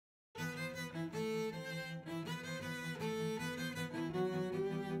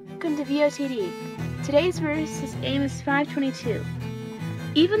welcome to V.O.T.D. Today's verse is Amos 5:22.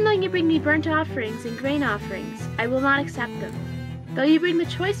 Even though you bring me burnt offerings and grain offerings, I will not accept them. Though you bring the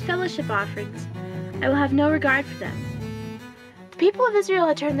choice fellowship offerings, I will have no regard for them. The people of Israel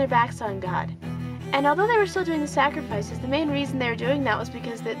had turned their backs on God. And although they were still doing the sacrifices, the main reason they were doing that was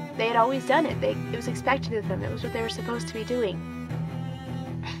because they had always done it. It was expected of them. It was what they were supposed to be doing.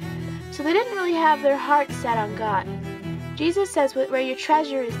 So they didn't really have their heart set on God. Jesus says, where your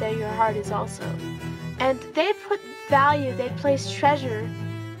treasure is, there your heart is also. And they put value, they placed treasure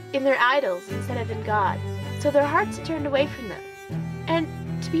in their idols instead of in God. So their hearts had turned away from them. And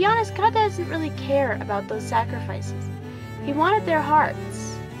to be honest, God doesn't really care about those sacrifices. He wanted their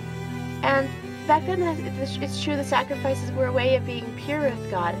hearts. And back then, it's true the sacrifices were a way of being pure with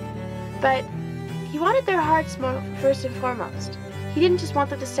God. But He wanted their hearts first and foremost. He didn't just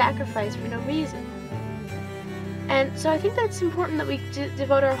want them to sacrifice for no reason. And so I think that it's important that we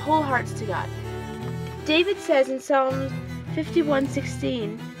devote our whole hearts to God. David says in Psalm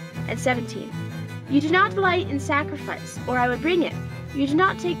 51:16 and 17, "You do not delight in sacrifice, or I would bring it. You do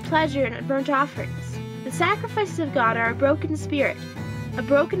not take pleasure in burnt offerings. The sacrifices of God are a broken spirit, a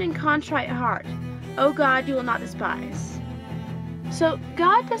broken and contrite heart. O God, you will not despise." So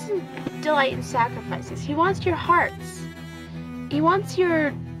God doesn't delight in sacrifices. He wants your hearts. He wants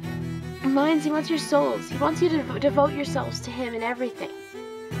your minds. He wants your souls. He wants you to devote yourselves to Him in everything.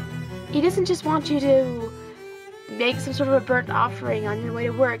 He doesn't just want you to make some sort of a burnt offering on your way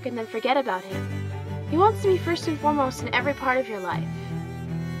to work and then forget about Him. He wants to be first and foremost in every part of your life.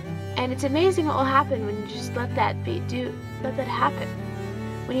 And it's amazing what will happen when you just let that happen.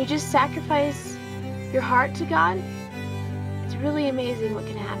 When you just sacrifice your heart to God, it's really amazing what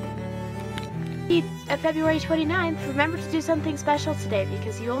can happen. February 29th, remember to do something special today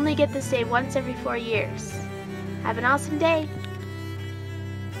because you only get this day once every 4 years. Have an awesome day.